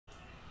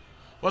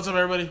What's up,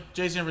 everybody?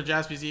 Jason here for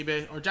Jaspy's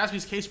eBay, or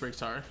Jaspy's Case Break,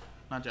 sorry.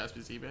 Not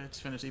Jaspy's eBay.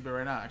 It's finished eBay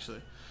right now,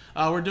 actually.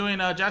 We're doing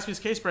Jaspy's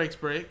Case Breaks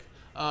break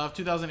of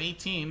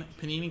 2018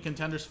 Panini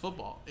Contenders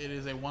football. It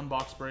is a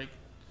one-box break.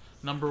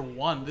 Number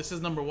 1. This is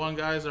number 1,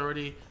 guys.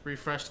 Already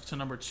refreshed to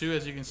number 2.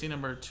 As you can see,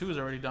 number 2 is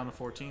already down to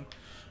 14.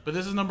 But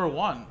this is number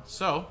 1.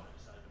 So,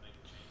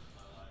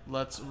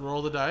 let's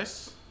roll the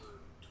dice.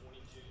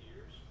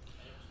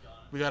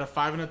 We got a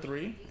 5 and a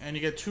 3. And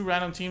you get 2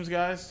 random teams,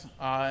 guys.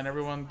 And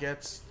everyone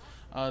gets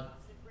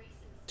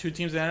 2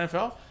 teams in the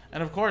NFL.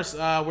 And of course,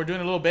 we're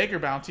doing a little Baker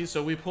bounty,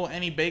 so we pull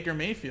any Baker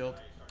Mayfield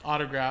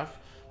autograph.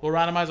 We'll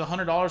randomize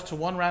 $100 to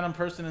 1 random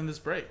person in this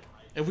break.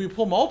 If we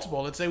pull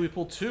multiple, let's say we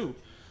pull 2,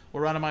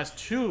 we'll randomize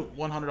 2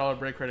 $100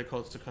 break credit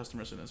codes to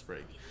customers in this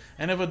break.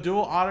 And if a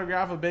dual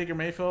autograph of Baker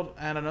Mayfield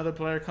and another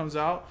player comes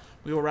out,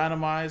 we will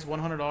randomize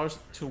 $100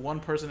 to 1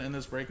 person in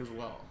this break as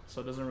well. So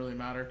it doesn't really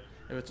matter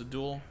if it's a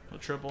dual, a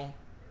triple,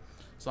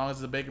 as long as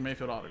it's a Baker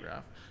Mayfield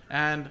autograph.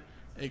 And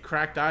a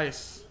cracked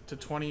ice to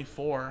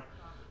 24.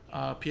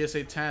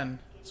 PSA 10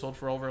 sold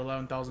for over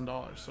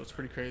 $11,000, so it's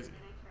pretty crazy.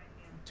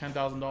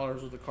 $10,000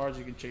 worth of cards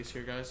you can chase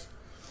here, guys.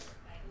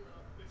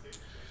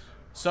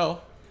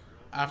 So,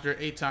 after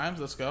 8 times,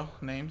 let's go.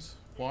 Names: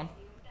 1,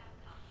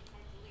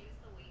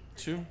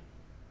 2,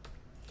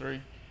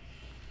 3,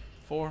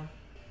 4,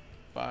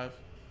 5,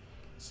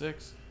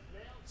 6,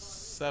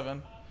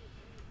 7,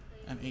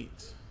 and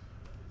 8.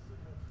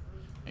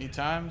 8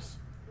 times.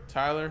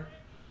 Tyler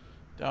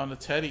down to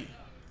Teddy.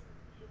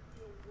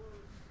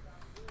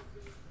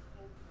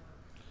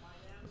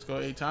 Let's go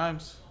 8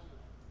 times.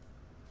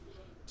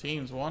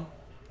 Teams: 1,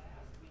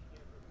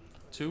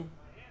 2,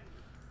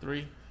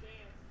 3,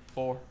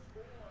 4,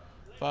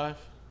 5,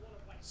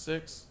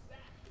 6,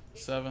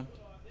 7,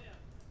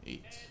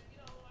 8.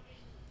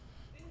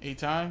 8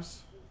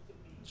 times.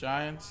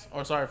 Giants,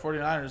 or sorry,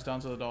 49ers down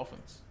to the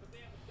Dolphins.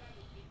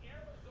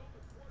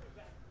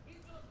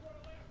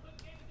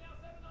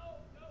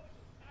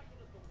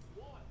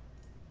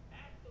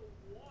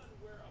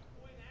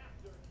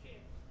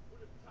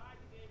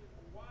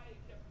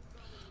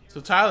 So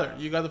Tyler,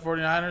 you got the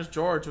 49ers.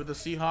 George with the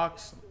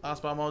Seahawks.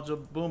 Last by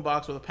Mojo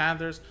Boombox with the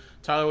Panthers.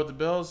 Tyler with the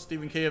Bills.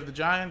 Stephen K of the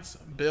Giants.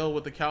 Bill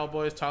with the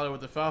Cowboys. Tyler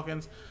with the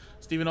Falcons.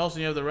 Stephen Olsen,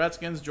 you have the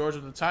Redskins. George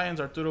with the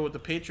Titans. Arturo with the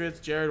Patriots.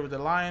 Jared with the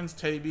Lions.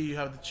 Teddy B, you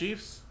have the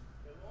Chiefs.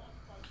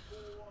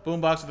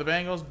 Boombox with the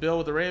Bengals. Bill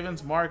with the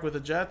Ravens. Mark with the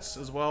Jets,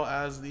 as well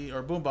as the,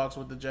 or Boombox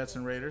with the Jets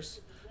and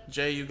Raiders.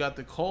 Jay, you got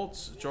the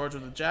Colts. George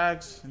with the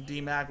Jags.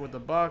 D-Mac with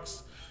the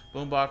Bucks.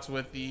 Boombox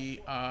with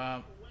the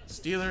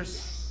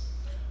Steelers.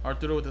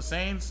 Arturo with the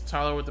Saints,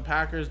 Tyler with the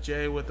Packers,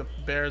 Jay with the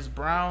Bears,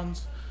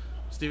 Browns,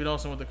 Stephen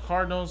Olsen with the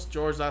Cardinals,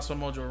 George Last One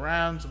Mojo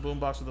Rams,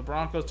 Boombox with the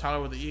Broncos, Tyler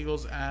with the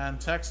Eagles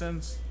and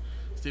Texans,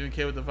 Stephen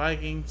K with the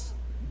Vikings,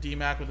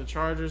 D-Mac with the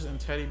Chargers, and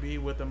Teddy B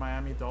with the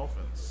Miami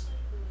Dolphins.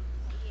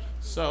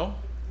 So,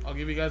 I'll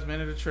give you guys a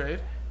minute to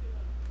trade.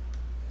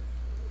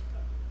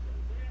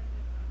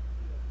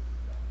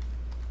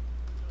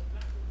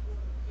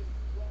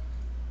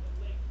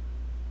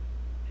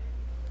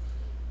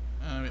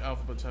 And let me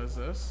alphabetize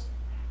this.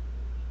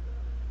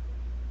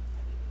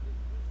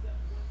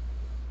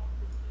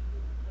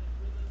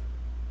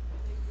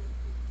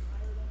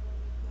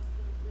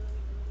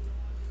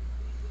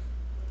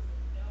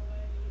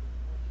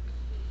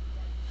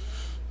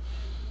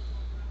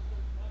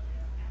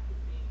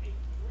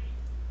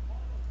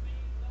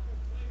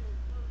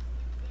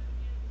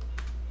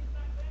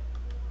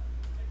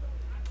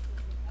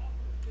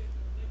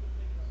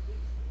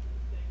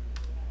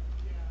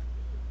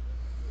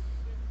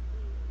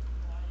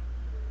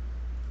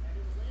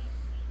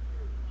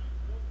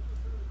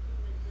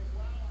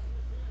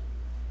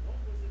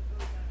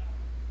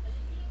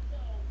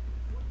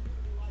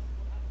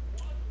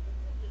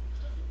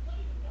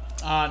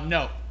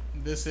 No.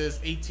 This is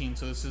 18,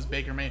 so this is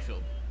Baker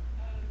Mayfield.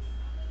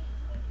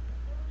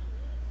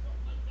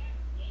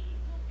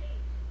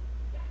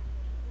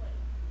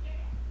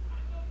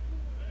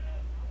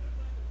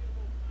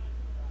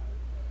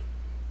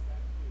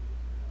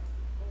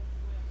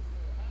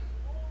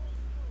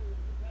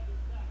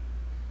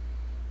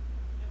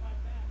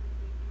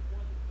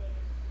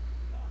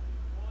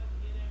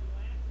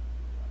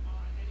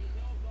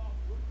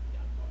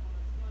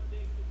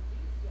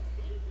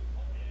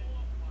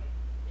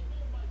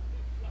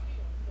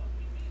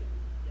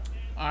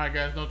 Alright,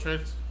 guys, no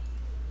trades.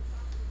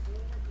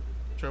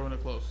 Trade when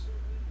it close.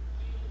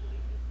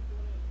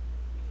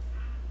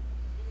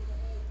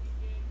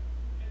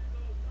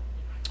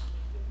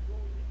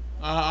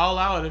 I'll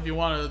allow it if you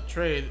want to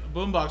trade.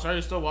 Boombox, are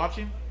you still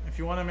watching? If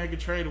you want to make a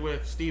trade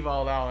with Steve,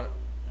 I'll allow it.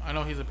 I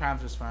know he's a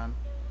Panthers fan.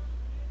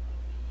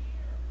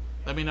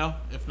 Let me know.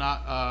 If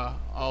not,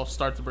 I'll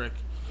start the break.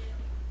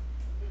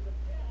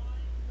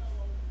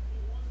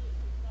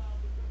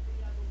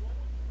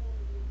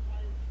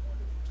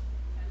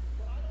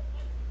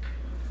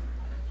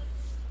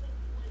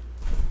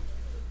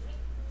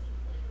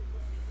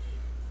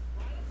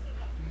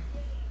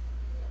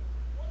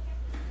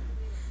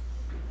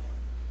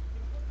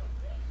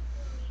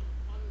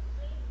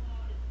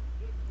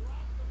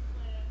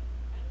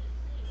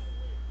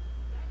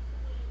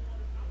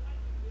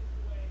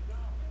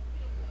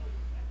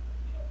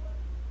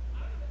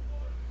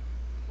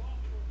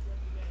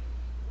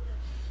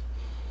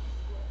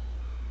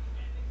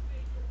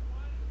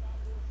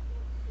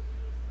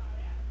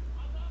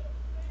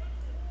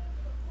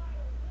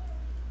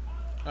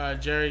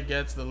 Jerry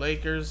gets the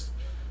Lakers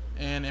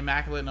and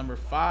Immaculate number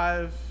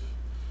 5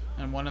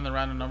 and 1 in the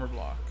random number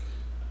block.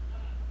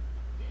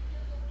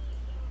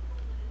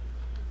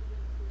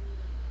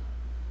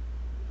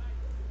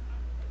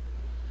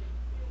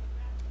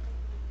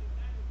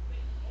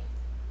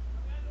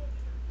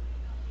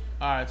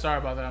 Alright, sorry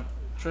about that.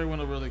 Trade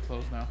window really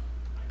close now.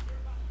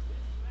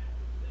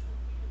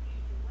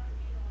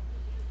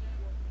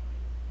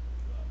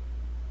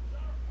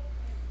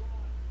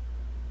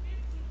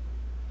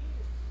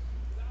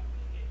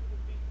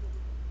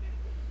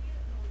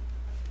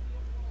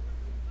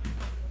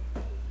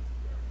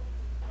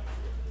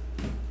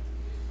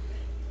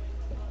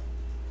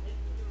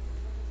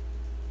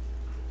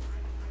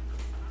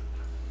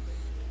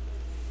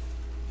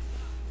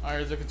 Alright,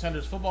 here's the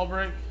Contenders football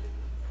break.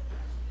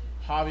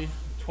 Hobby,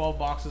 12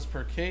 boxes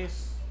per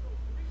case.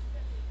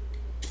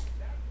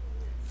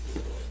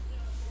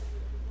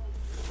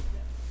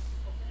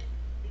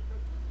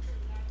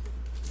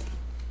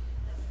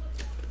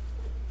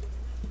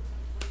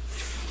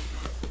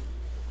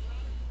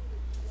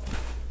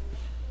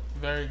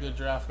 Very good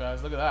draft,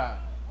 guys. Look at that.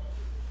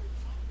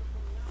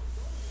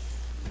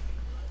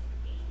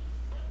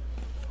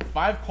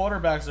 5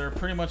 quarterbacks that are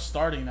pretty much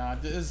starting now.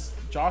 Is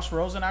Josh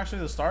Rosen actually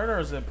the starter, or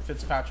is it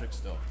Fitzpatrick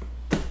still?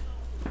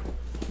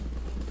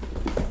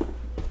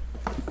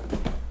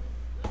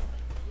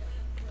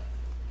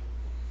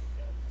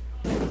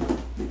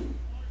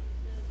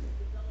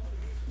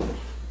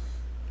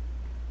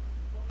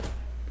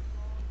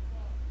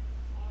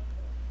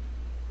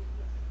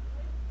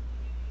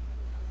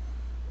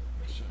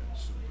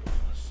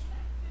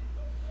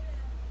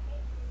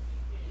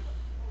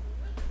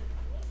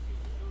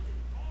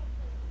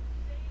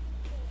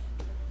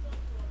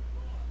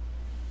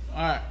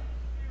 Alright.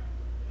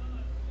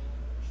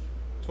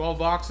 12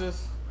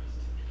 boxes.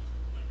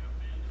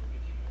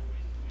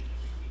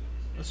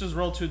 Let's just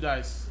roll 2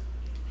 dice.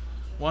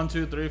 1,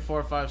 2, 3,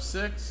 4, 5,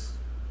 6.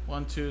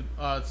 1, 2,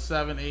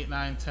 7, 8,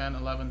 9, 10,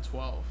 11,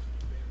 12.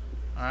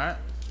 Alright.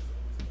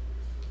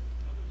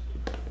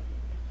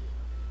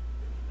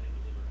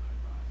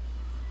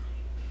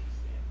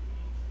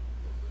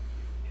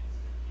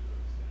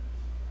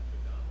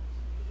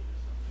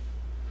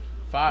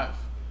 Five.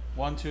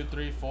 1, 2,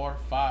 3, 4,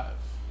 5.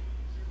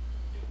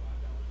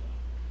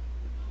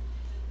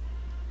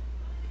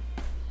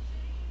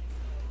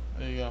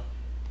 There you go.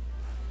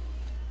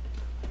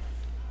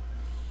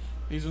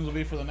 These ones will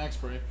be for the next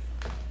break.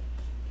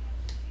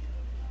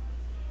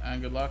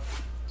 And good luck.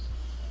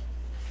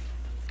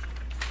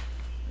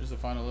 Here's the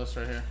final list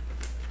right here.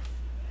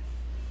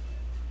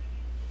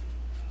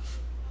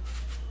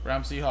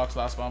 Rams Seahawks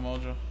last spot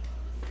mojo.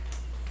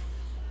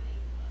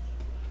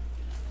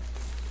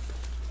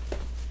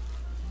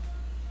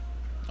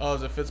 Oh,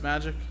 is it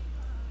Fitzmagic?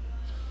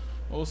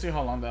 Well, we'll see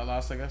how long that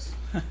lasts, I guess.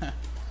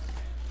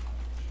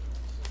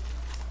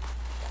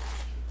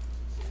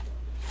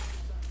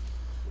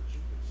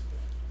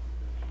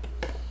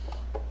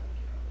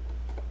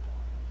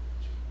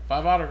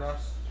 5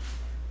 autographs.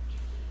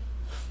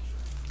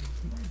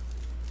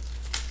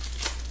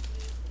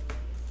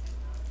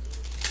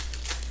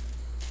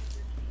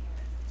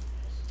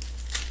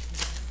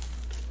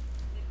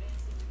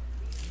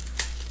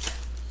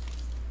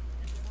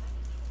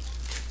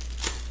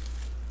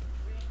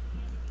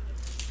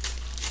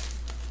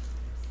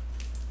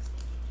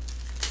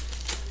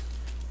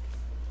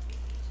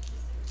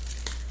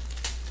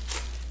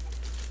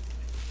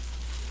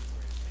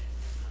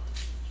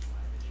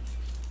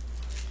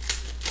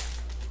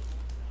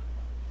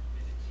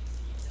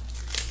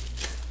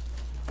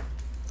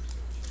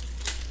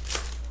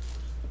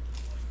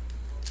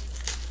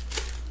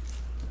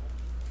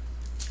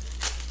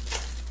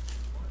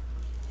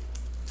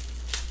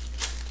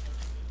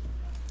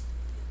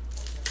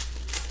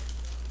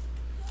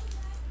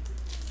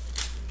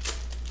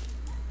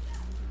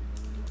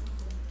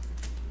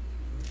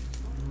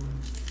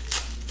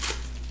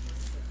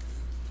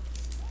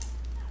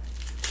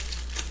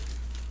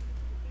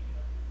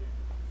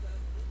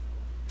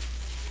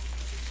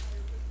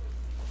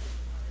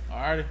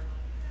 Alrighty.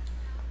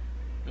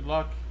 Good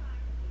luck.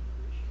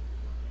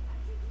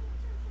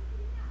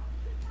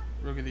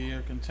 Rookie of the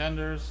Year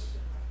Contenders.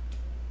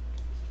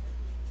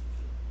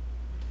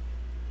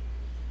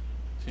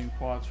 Team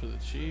quads for the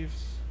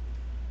Chiefs.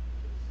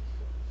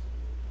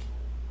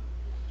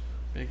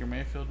 Baker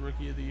Mayfield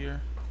Rookie of the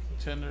Year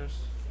Contenders.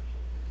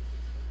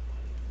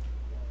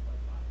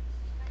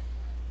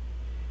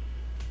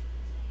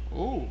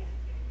 Ooh.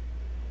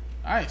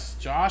 Nice.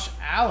 Josh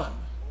Allen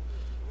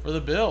for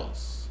the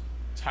Bills.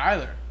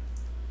 Tyler.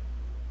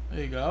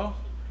 There you go.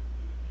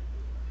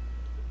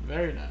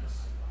 Very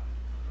nice.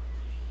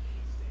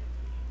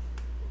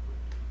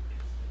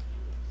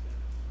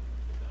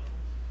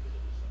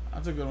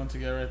 That's a good one to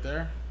get right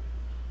there.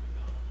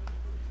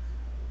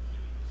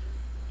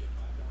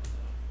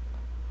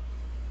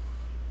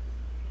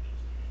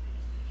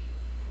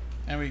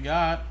 And we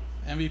got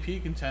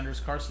MVP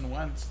Contenders Carson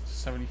Wentz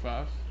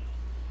 75.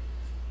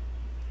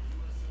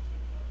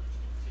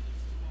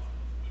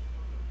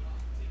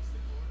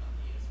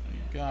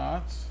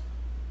 Got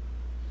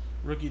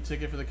Rookie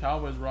ticket for the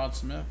Cowboys, Rod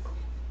Smith.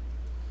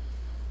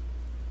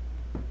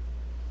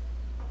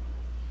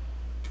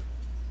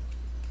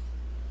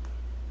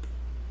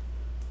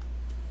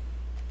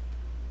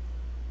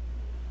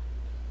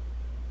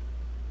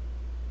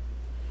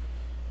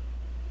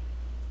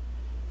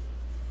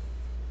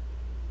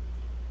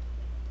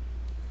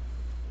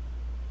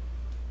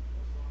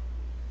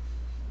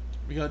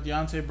 We got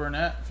Deontay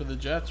Burnett for the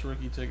Jets,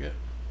 rookie ticket.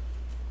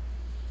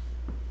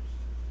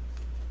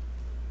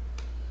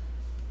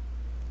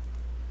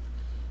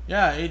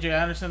 Yeah, AJ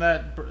Anderson,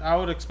 that I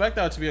would expect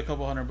that to be a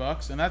couple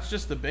 $100, and that's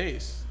just the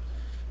base.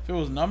 If it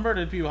was numbered,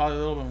 it'd be probably a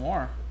little bit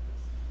more.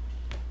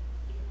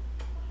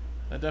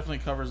 That definitely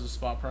covers the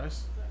spot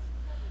price.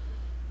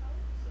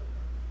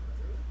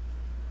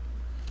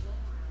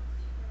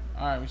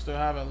 Alright, we still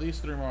have at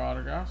least 3 more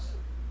autographs.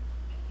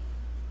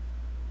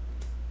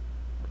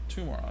 Or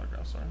 2 more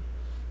autographs, sorry.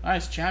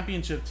 Nice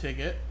championship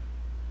ticket.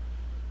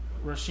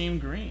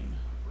 Rasheem Green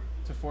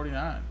to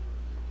 49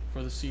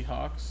 for the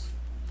Seahawks.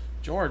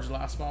 George,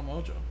 last spot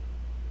mojo.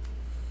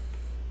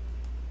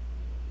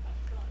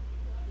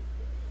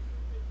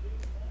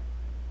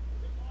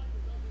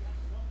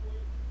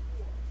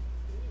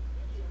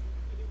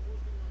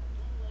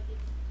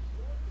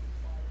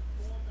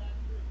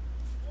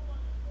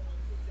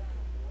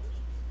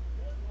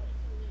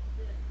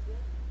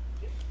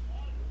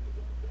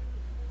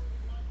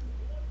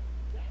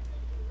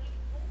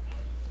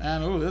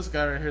 And ooh, this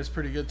guy right here is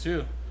pretty good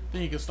too. I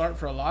think he can start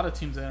for a lot of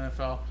teams in the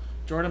NFL.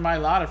 Jordan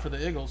Mailata for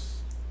the Eagles.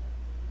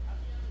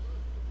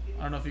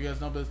 I don't know if you guys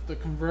know, but it's the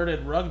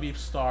converted rugby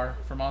star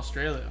from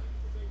Australia.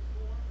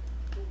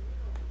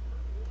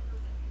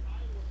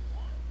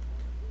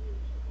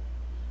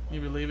 Can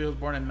you believe he was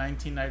born in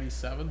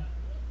 1997?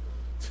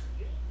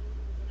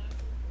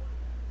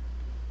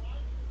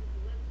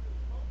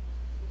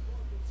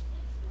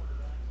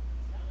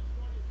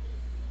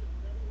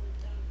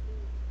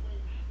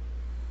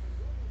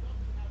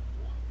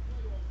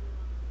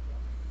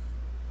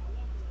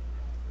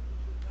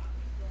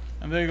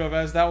 And there you go,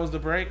 guys. That was the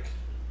break.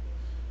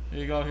 There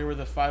you go. Here were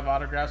the 5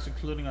 autographs,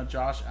 including a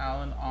Josh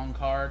Allen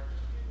on-card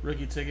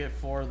rookie ticket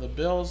for the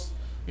Bills.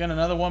 Again,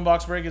 another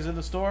one-box break is in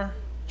the store.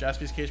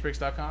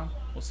 JaspysCaseBreaks.com.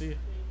 We'll see you.